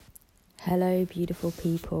Hello, beautiful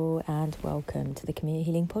people, and welcome to the Community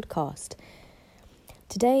Healing Podcast.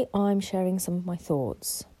 Today, I'm sharing some of my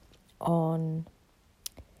thoughts on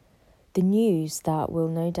the news that will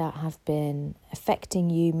no doubt have been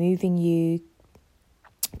affecting you, moving you,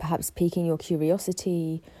 perhaps piquing your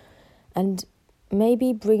curiosity, and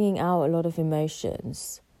maybe bringing out a lot of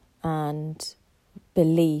emotions and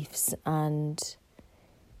beliefs and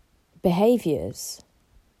behaviors.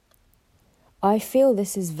 I feel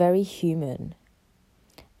this is very human,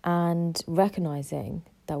 and recognizing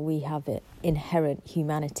that we have an inherent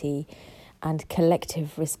humanity and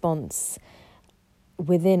collective response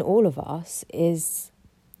within all of us is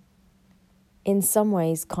in some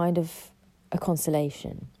ways kind of a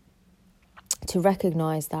consolation. To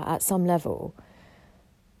recognize that at some level,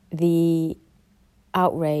 the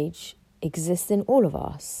outrage exists in all of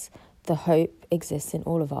us, the hope exists in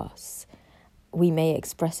all of us. We may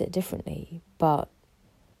express it differently, but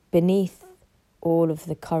beneath all of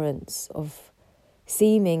the currents of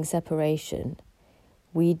seeming separation,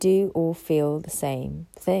 we do all feel the same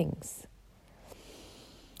things.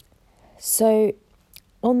 So,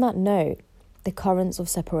 on that note, the currents of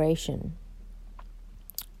separation,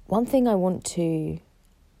 one thing I want to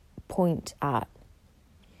point at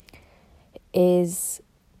is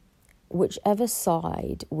whichever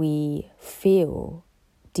side we feel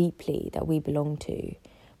deeply that we belong to,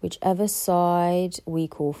 whichever side we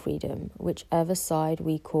call freedom, whichever side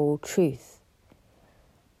we call truth,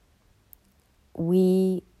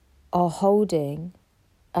 we are holding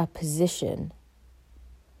a position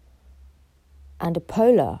and a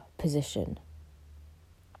polar position.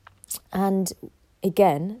 And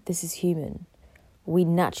again, this is human. We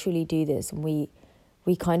naturally do this, and we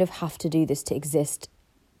kind of have to do this to exist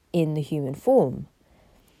in the human form.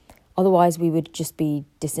 Otherwise, we would just be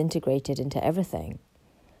disintegrated into everything.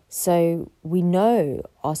 So we know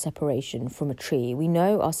our separation from a tree. We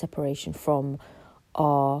know our separation from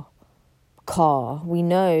our car. We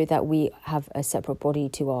know that we have a separate body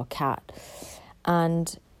to our cat.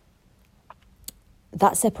 And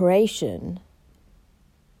that separation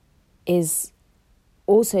is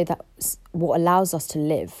also what allows us to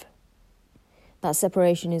live. That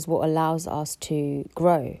separation is what allows us to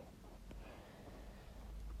grow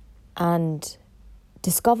and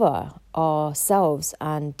discover ourselves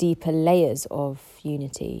and deeper layers of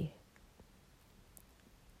unity.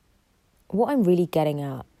 What I'm really getting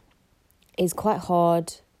at is quite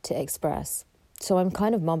hard to express, so I'm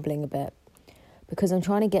kind of mumbling a bit because I'm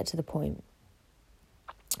trying to get to the point.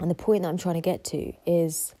 And the point that I'm trying to get to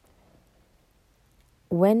is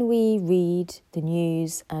when we read the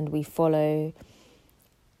news and we follow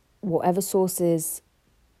whatever sources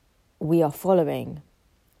we are following,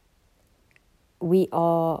 we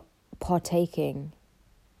are partaking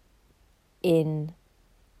in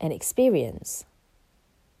an experience.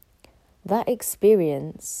 That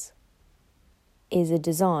experience is a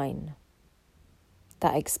design.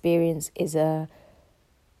 That experience is a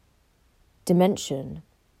dimension.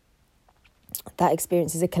 That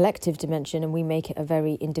experience is a collective dimension, and we make it a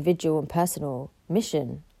very individual and personal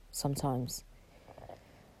mission sometimes.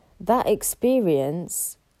 That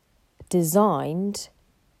experience designed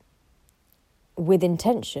with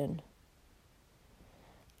intention.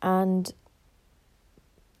 And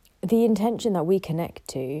the intention that we connect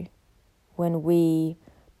to when we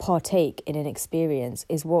partake in an experience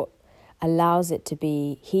is what allows it to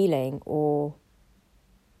be healing or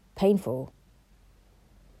painful.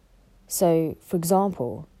 So, for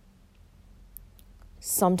example,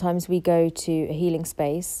 sometimes we go to a healing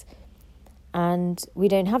space and we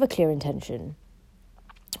don't have a clear intention.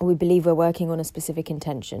 We believe we're working on a specific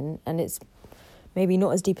intention, and it's maybe not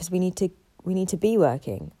as deep as we need to be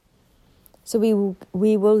working. So we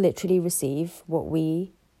will literally receive what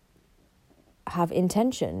we have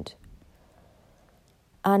intentioned.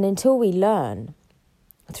 And until we learn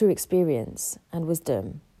through experience and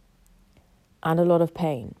wisdom and a lot of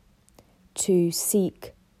pain to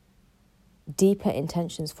seek deeper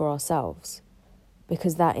intentions for ourselves,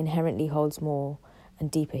 because that inherently holds more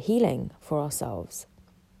and deeper healing for ourselves,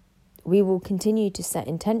 we will continue to set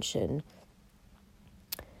intention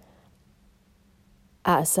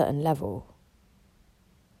at a certain level.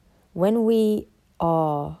 When we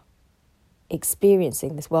are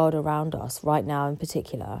experiencing this world around us right now in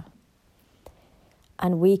particular,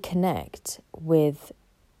 and we connect with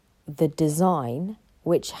the design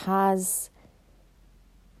which has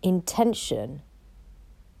intention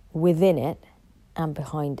within it and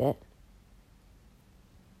behind it,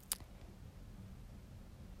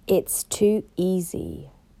 it's too easy.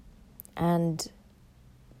 And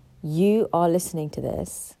you are listening to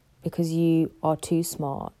this because you are too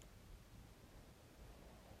smart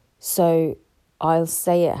So I'll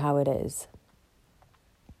say it how it is.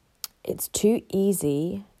 It's too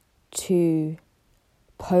easy to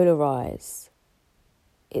polarize.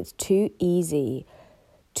 It's too easy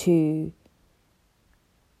to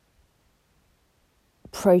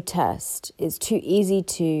protest. It's too easy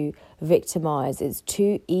to victimize. It's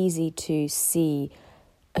too easy to see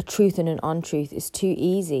a truth and an untruth. It's too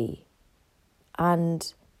easy.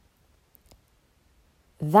 And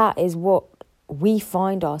that is what we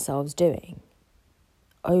find ourselves doing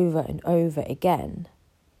over and over again.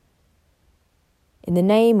 In the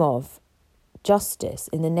name of justice,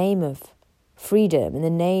 in the name of freedom, in the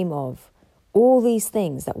name of all these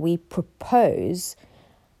things that we propose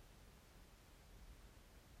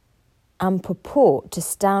and purport to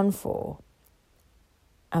stand for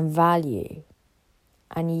and value,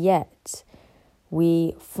 and yet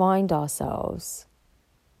we find ourselves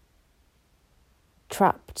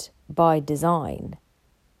trapped by design,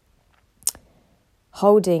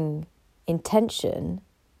 holding intention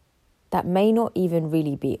that may not even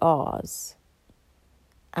really be ours,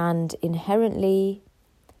 and inherently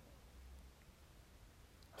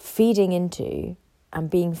feeding into and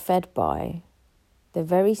being fed by the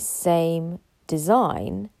very same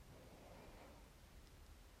design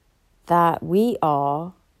that we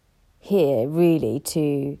are here really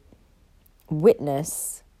to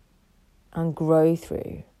witness and grow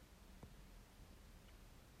through.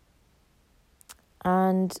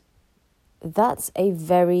 And that's a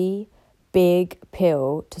very big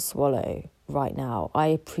pill to swallow right now. I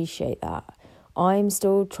appreciate that. I'm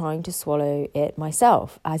still trying to swallow it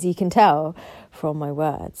myself, as you can tell from my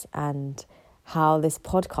words and how this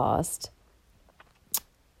podcast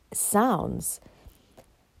sounds.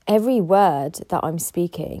 Every word that I'm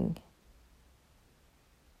speaking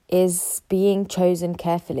is being chosen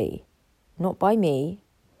carefully, not by me,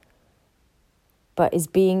 but is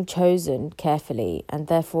being chosen carefully, and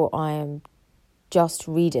therefore I am just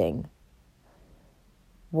reading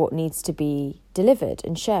what needs to be delivered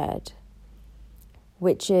and shared,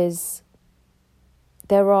 which is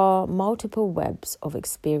there are multiple webs of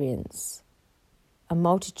experience, an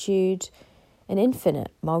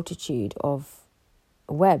infinite multitude of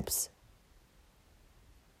webs.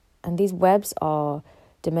 And these webs are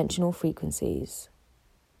dimensional frequencies.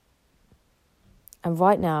 And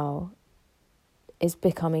right now, it's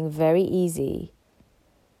becoming very easy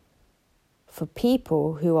for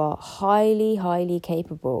people who are highly, highly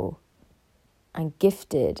capable and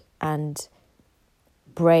gifted and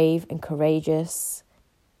brave and courageous,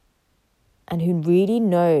 and who really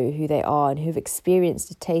know who they are and who've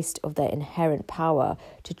experienced a taste of their inherent power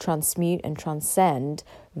to transmute and transcend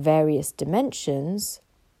various dimensions.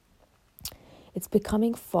 It's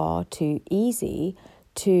becoming far too easy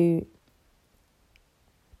to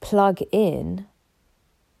plug in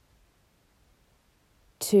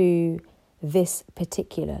to this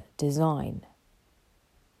particular design.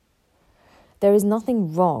 There is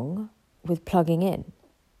nothing wrong with plugging in.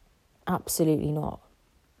 Absolutely not.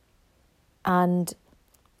 And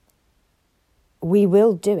we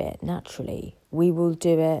will do it naturally. We will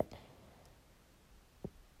do it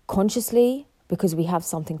consciously because we have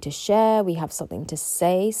something to share, we have something to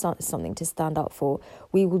say, something to stand up for.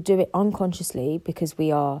 We will do it unconsciously because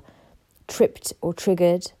we are tripped or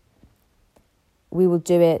triggered. We will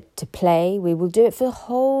do it to play. We will do it for a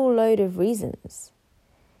whole load of reasons.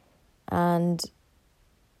 And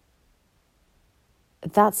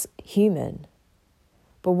that's human.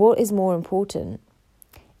 But what is more important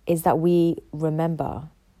is that we remember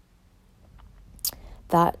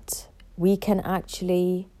that we can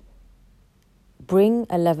actually bring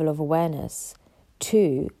a level of awareness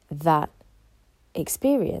to that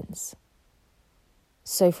experience.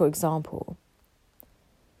 So, for example,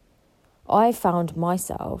 I found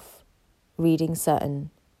myself reading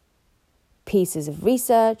certain pieces of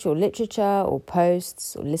research or literature or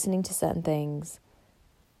posts or listening to certain things.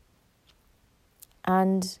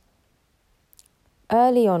 And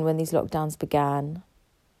early on when these lockdowns began,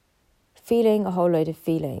 feeling a whole load of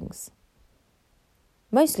feelings,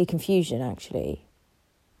 mostly confusion actually,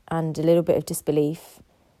 and a little bit of disbelief,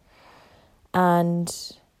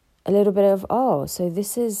 and a little bit of, so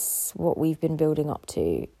this is what we've been building up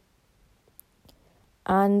to.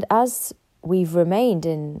 And as we've remained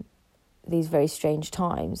in these very strange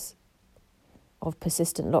times of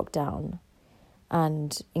persistent lockdown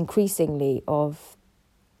and increasingly of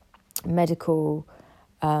medical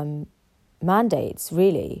mandates,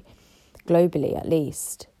 really, globally at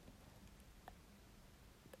least,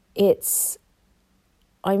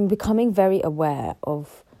 I'm becoming very aware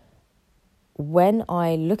of when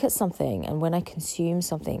I look at something and when I consume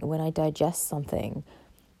something, when I digest something,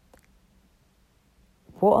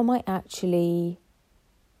 what am I actually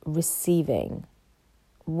receiving?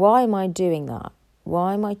 Why am I doing that?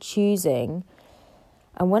 Why am I choosing?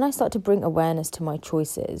 And when I start to bring awareness to my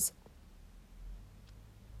choices,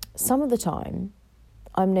 some of the time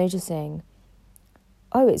I'm noticing,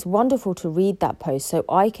 oh, it's wonderful to read that post so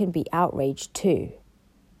I can be outraged too,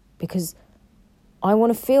 because I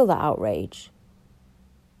want to feel that outrage,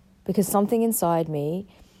 because something inside me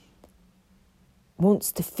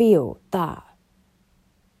wants to feel that.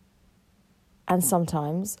 And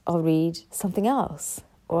sometimes I'll read something else,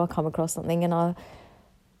 or I'll come across something and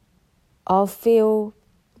I'll feel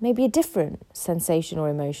maybe a different sensation or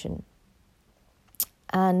emotion.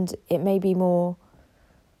 And it may be more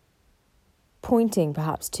pointing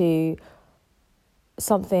perhaps to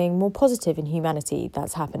something more positive in humanity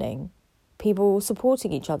that's happening. People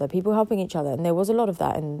supporting each other, people helping each other. And there was a lot of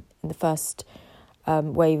that in the first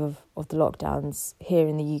wave of the lockdowns here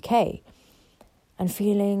in the UK. And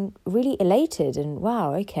feeling really elated and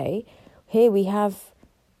wow, okay, here we have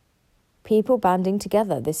people banding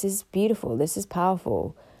together. This is beautiful, this is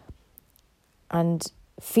powerful. And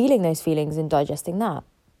feeling those feelings and digesting that.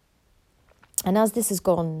 And as this has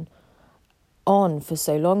gone on for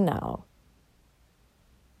so long now,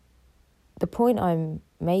 the point I'm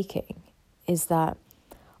making is that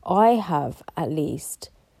I have at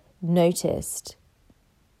least noticed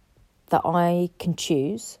that I can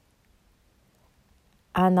choose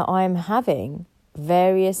and that I'm having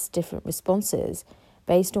various different responses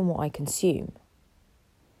based on what I consume.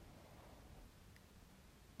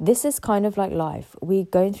 This is kind of like life. We're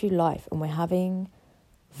going through life and we're having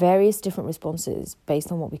various different responses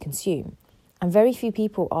based on what we consume. And very few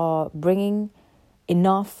people are bringing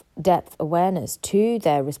enough depth awareness to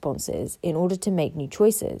their responses in order to make new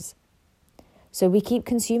choices. So we keep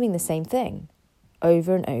consuming the same thing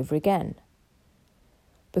over and over again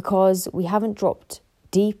because we haven't dropped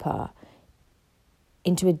deeper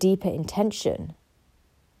into a deeper intention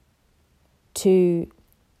to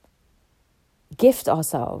gift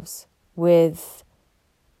ourselves with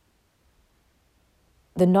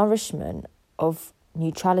the nourishment of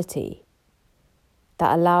neutrality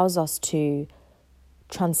that allows us to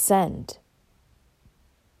transcend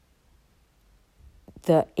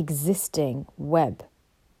the existing web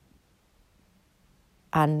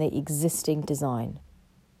and the existing design.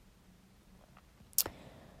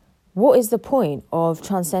 What is the point of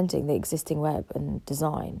transcending the existing web and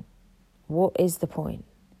design? What is the point?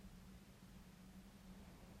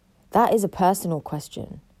 That is a personal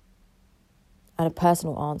question and a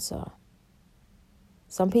personal answer.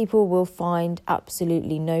 Some people will find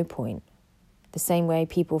absolutely no point, the same way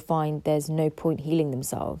people find there's no point healing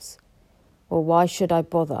themselves. Well, why should I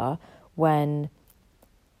bother when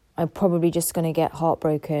I'm probably just going to get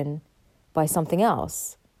heartbroken by something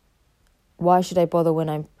else? Why should I bother when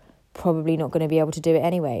I'm probably not going to be able to do it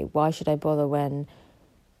anyway? Why should I bother when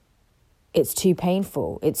it's too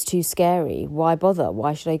painful, it's too scary? Why bother?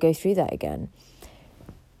 Why should I go through that again?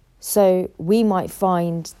 So we might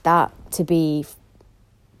find that to be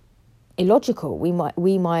illogical.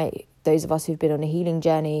 We might, those of us who've been on a healing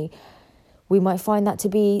journey, we might find that to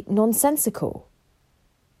be nonsensical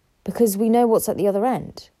because we know what's at the other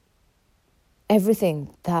end.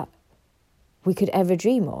 Everything that we could ever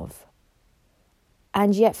dream of.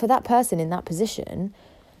 And yet for that person in that position,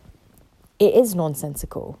 it is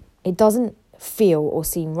nonsensical. It doesn't feel or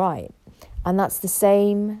seem right. And that's the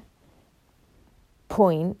same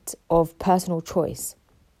point of personal choice.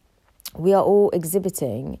 We are all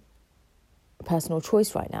exhibiting personal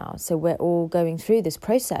choice right now. So we're all going through this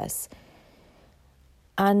process.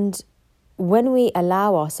 And when we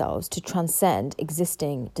allow ourselves to transcend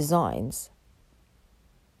existing designs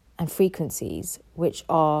and frequencies, which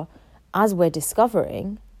are, as we're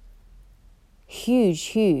discovering,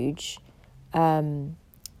 huge,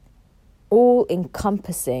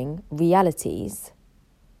 all-encompassing realities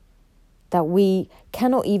that we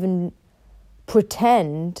cannot even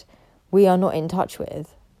pretend we are not in touch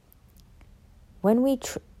with. When we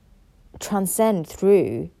transcend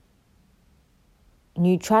through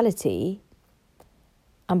neutrality,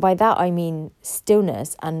 and by that I mean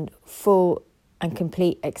stillness and full and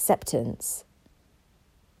complete acceptance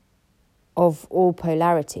of all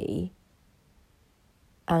polarity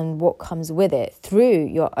and what comes with it through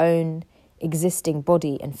your own existing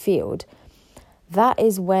body and field, that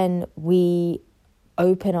is when we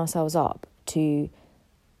open ourselves up to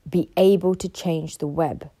be able to change the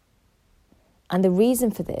web. And the reason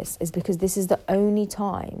for this is because this is the only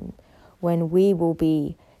time when we will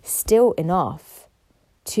be still enough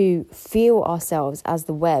to feel ourselves as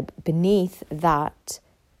the web beneath that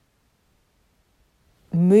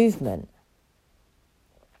movement.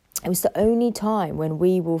 It was the only time when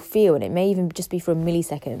we will feel, and it may even just be for a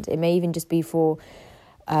millisecond, it may even just be for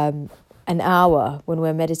an hour when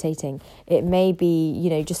we're meditating. It may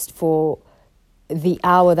be, just for the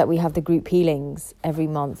hour that we have the group healings every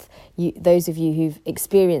month. Those of you who've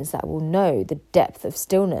experienced that will know the depth of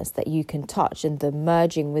stillness that you can touch, and the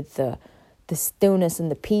merging with the stillness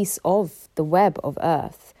and the peace of the web of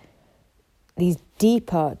earth. These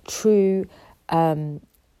deeper, true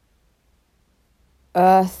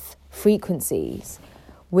earth frequencies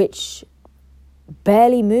which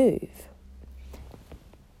barely move.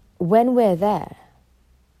 When we're there,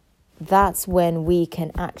 that's when we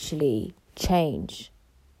can actually change.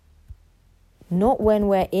 Not when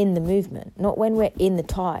we're in the movement, not when we're in the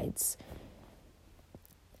tides.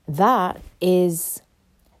 That is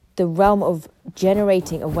the realm of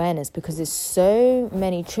generating awareness, because there's so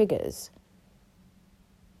many triggers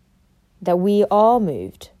that we are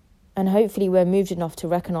moved. And hopefully we're moved enough to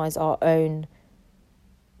recognize our own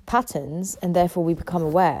patterns, and therefore we become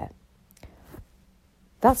aware.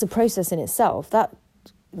 That's a process in itself. That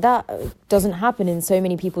doesn't happen in so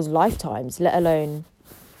many people's lifetimes, let alone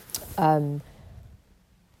over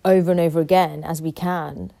and over again as we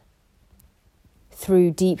can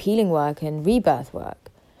through deep healing work and rebirth work.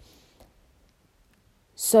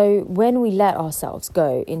 So when we let ourselves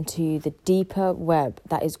go into the deeper web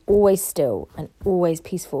that is always still and always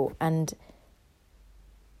peaceful and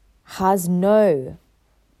has no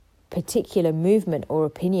particular movement or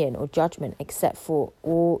opinion or judgment except for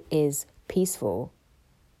all is peaceful,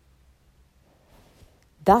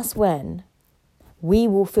 that's when we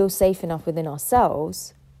will feel safe enough within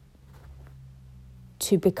ourselves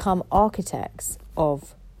to become architects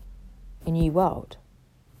of a new world.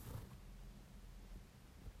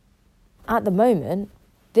 At the moment,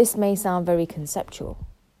 this may sound very conceptual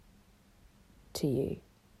to you,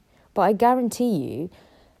 but I guarantee you,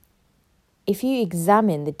 if you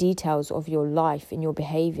examine the details of your life and your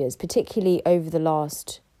behaviours, particularly over the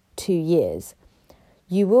last 2 years,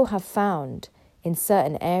 you will have found in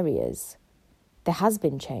certain areas there has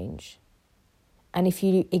been change. And if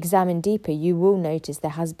you examine deeper, you will notice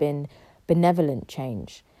there has been benevolent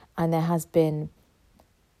change, and there has been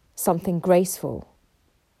something graceful.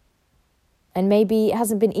 And maybe it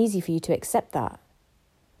hasn't been easy for you to accept that.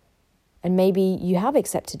 And maybe you have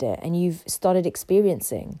accepted it and you've started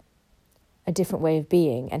experiencing a different way of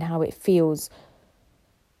being, and how it feels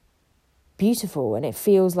beautiful, and it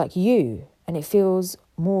feels like you, and it feels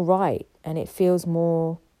more right, and it feels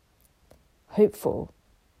more hopeful.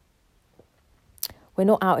 We're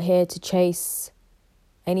not out here to chase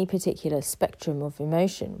any particular spectrum of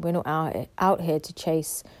emotion. We're not out here to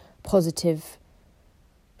chase positive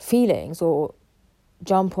feelings or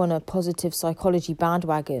jump on a positive psychology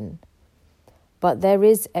bandwagon. But there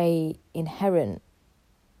is a inherent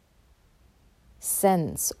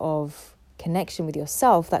sense of connection with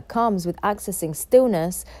yourself that comes with accessing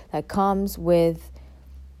stillness, that comes with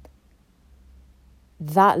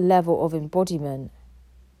that level of embodiment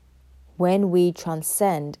when we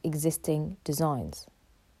transcend existing designs.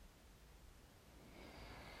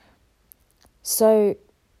 So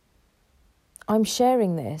I'm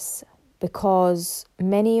sharing this because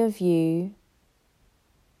many of you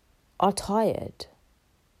are tired.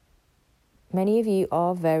 Many of you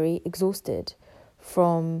are very exhausted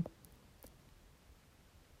from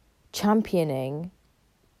championing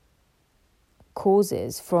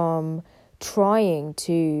causes, from trying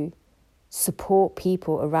to support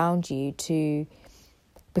people around you to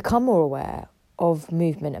become more aware of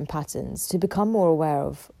movement and patterns, to become more aware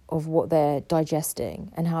of what they're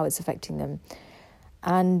digesting and how it's affecting them.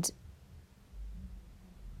 And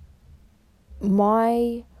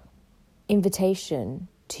my invitation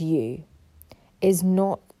to you is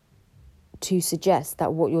not to suggest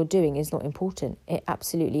that what you're doing is not important. It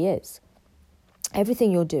absolutely is.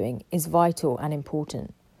 Everything you're doing is vital and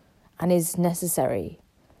important and is necessary.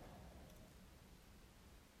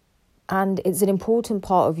 And it's an important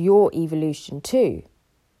part of your evolution too,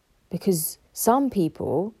 because some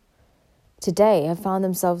people today have found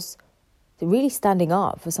themselves really standing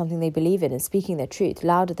up for something they believe in and speaking their truth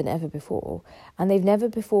louder than ever before, and they've never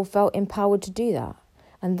before felt empowered to do that.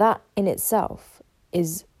 And that in itself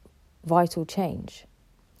is vital change.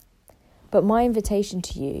 But my invitation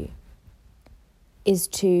to you is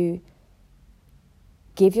to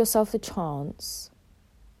give yourself the chance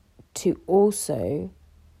to also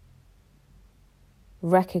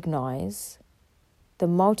recognize the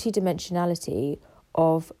multidimensionality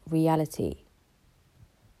of reality,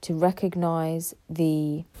 to recognize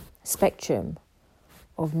the spectrum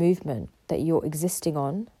of movement that you're existing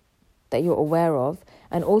on, that you're aware of,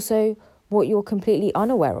 and also what you're completely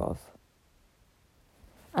unaware of.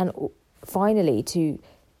 And finally, to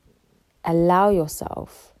allow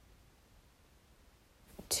yourself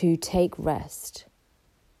to take rest.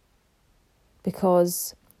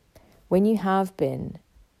 Because when you have been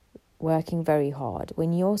working very hard,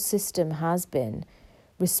 when your system has been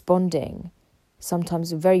responding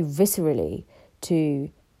sometimes very viscerally to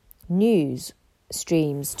news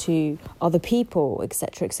streams, to other people,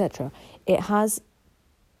 etc., it has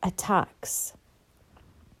attacks.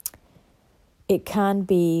 It can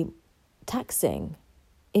be taxing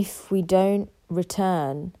if we don't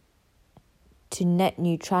return to net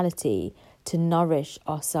neutrality to nourish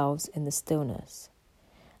ourselves in the stillness.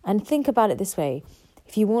 And think about it this way: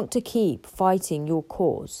 if you want to keep fighting your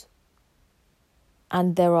cause,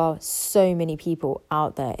 and there are so many people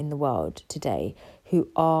out there in the world today who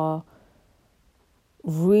are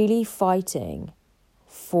really fighting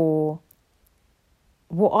for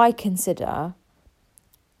what I consider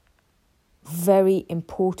very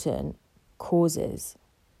important causes.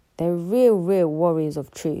 They're real warriors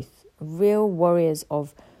of truth, real warriors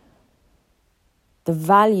of the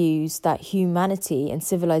values that humanity and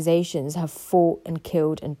civilizations have fought and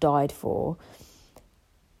killed and died for.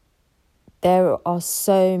 There are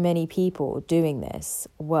so many people doing this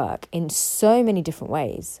work in so many different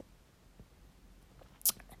ways.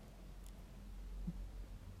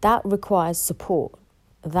 That requires support.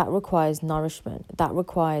 That requires nourishment. That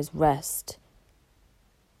requires rest.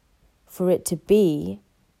 For it to be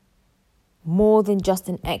more than just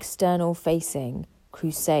an external facing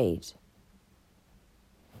crusade.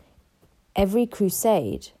 Every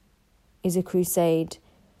crusade is a crusade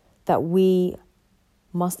that we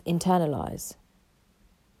must internalize,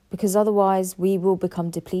 because otherwise we will become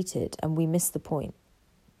depleted and we miss the point.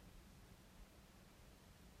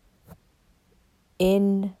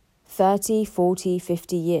 In 30, 40,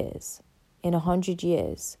 50 years, in 100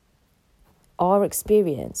 years, our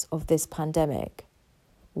experience of this pandemic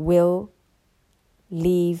will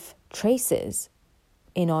leave traces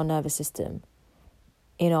in our nervous system,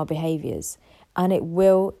 in our behaviors, and it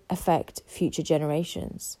will affect future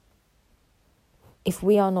generations. If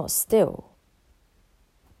we are not still,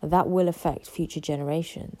 that will affect future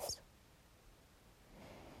generations.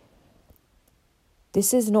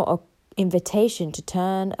 This is not an invitation to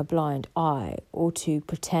turn a blind eye or to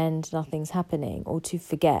pretend nothing's happening or to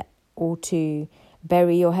forget or to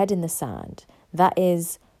bury your head in the sand. That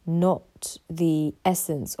is not the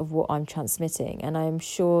essence of what I'm transmitting. And I am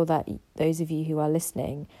sure that those of you who are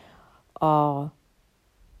listening are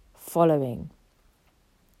following.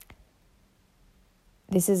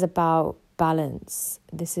 This is about balance.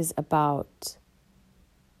 This is about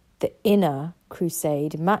the inner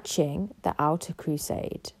crusade matching the outer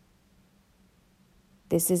crusade.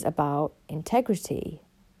 This is about integrity.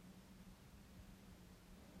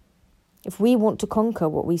 If we want to conquer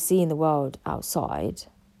what we see in the world outside,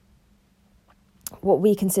 what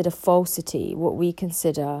we consider falsity, what we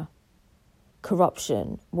consider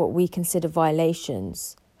corruption, what we consider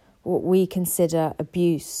violations, what we consider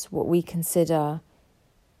abuse, what we consider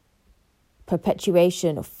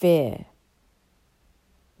perpetuation of fear,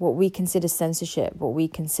 what we consider censorship, what we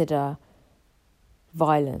consider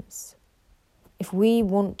violence. If we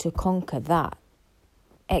want to conquer that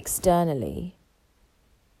externally,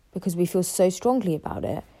 because we feel so strongly about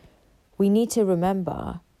it, we need to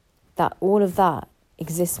remember that all of that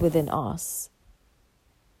exists within us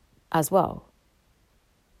as well.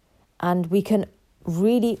 And we can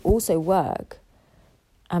really also work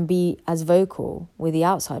and be as vocal with the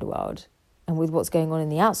outside world and with what's going on in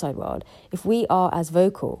the outside world. If we are as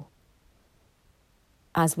vocal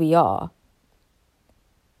as we are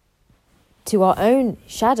to our own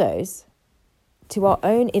shadows, to our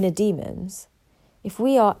own inner demons, if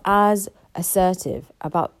we are as assertive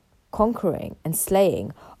about conquering and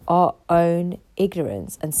slaying our own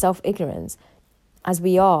ignorance and self-ignorance as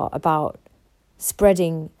we are about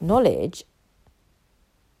spreading knowledge,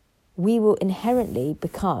 we will inherently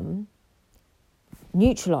become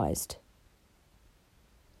neutralized.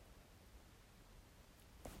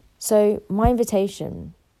 So my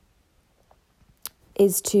invitation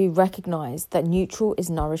is to recognize that neutral is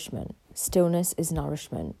nourishment, stillness is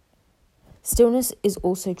nourishment. Stillness is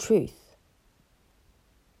also truth.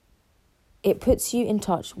 It puts you in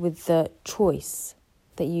touch with the choice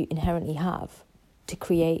that you inherently have to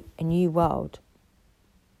create a new world,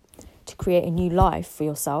 to create a new life for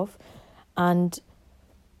yourself, and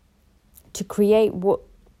to create what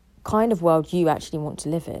kind of world you actually want to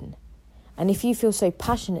live in. And if you feel so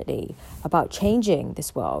passionately about changing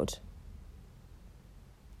this world,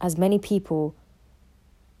 as many people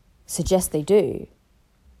suggest they do,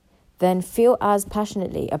 then feel as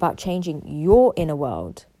passionately about changing your inner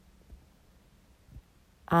world.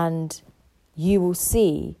 And you will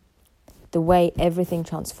see the way everything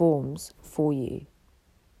transforms for you.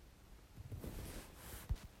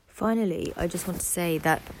 Finally, I just want to say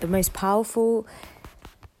that the most powerful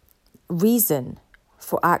reason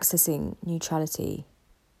for accessing neutrality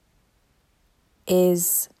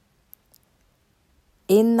is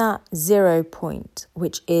in that 0 point,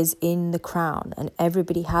 which is in the crown, and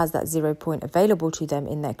everybody has that 0 point available to them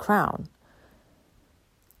in their crown.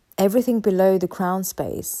 Everything below the crown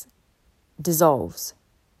space dissolves.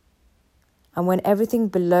 And when everything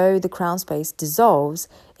below the crown space dissolves,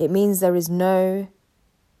 it means there is no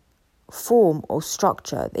form or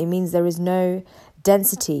structure. It means there is no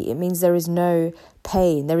density. It means there is no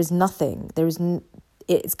pain. There is nothing.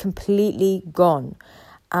 It's completely gone.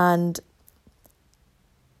 And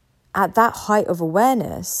at that height of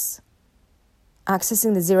awareness,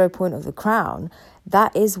 accessing the 0 point of the crown,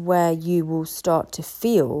 that is where you will start to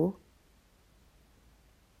feel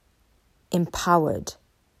empowered.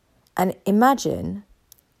 And imagine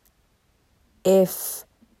if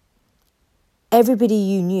everybody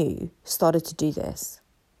you knew started to do this.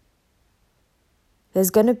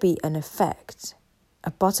 There's going to be an effect,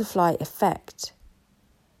 a butterfly effect.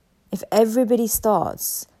 If everybody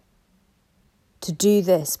starts to do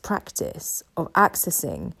this practice of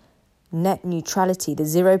accessing net neutrality, the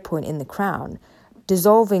 0 point in the crown,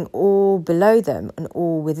 dissolving all below them and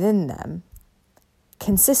all within them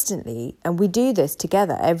consistently, and we do this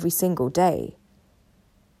together every single day.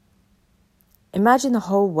 Imagine the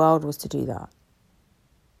whole world was to do that.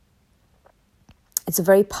 It's a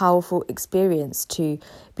very powerful experience to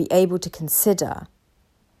be able to consider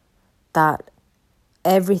that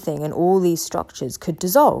everything and all these structures could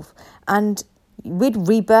dissolve, and we'd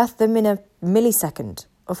rebirth them in a millisecond.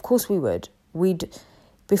 Of course we would.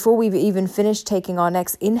 Before we've even finished taking our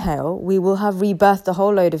next inhale, we will have rebirthed a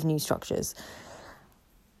whole load of new structures.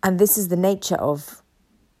 And this is the nature of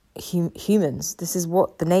humans. This is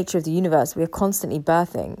what the nature of the universe. We are constantly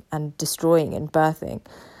birthing and destroying and birthing.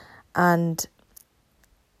 And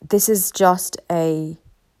this is just a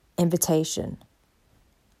invitation.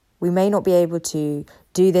 We may not be able to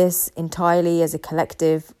do this entirely as a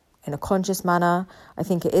collective in a conscious manner. I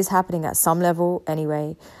think it is happening at some level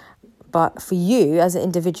anyway. But for you as an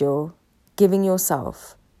individual, giving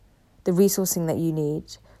yourself the resourcing that you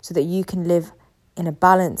need so that you can live in a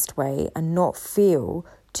balanced way and not feel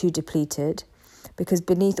too depleted, because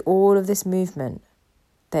beneath all of this movement,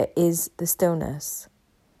 there is the stillness.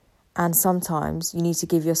 And sometimes you need to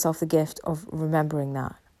give yourself the gift of remembering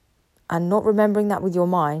that, and not remembering that with your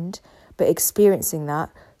mind, but experiencing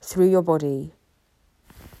that through your body.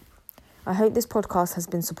 I hope this podcast has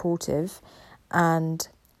been supportive, and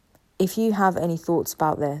if you have any thoughts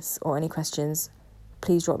about this or any questions,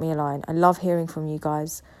 please drop me a line. I love hearing from you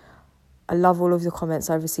guys. I love all of the comments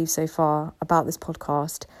I've received so far about this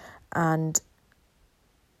podcast, and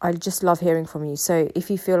I just love hearing from you. So if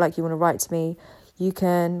you feel like you want to write to me, you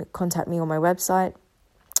can contact me on my website.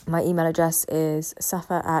 My email address is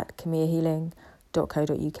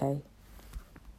safa@kamiahealing.co.uk.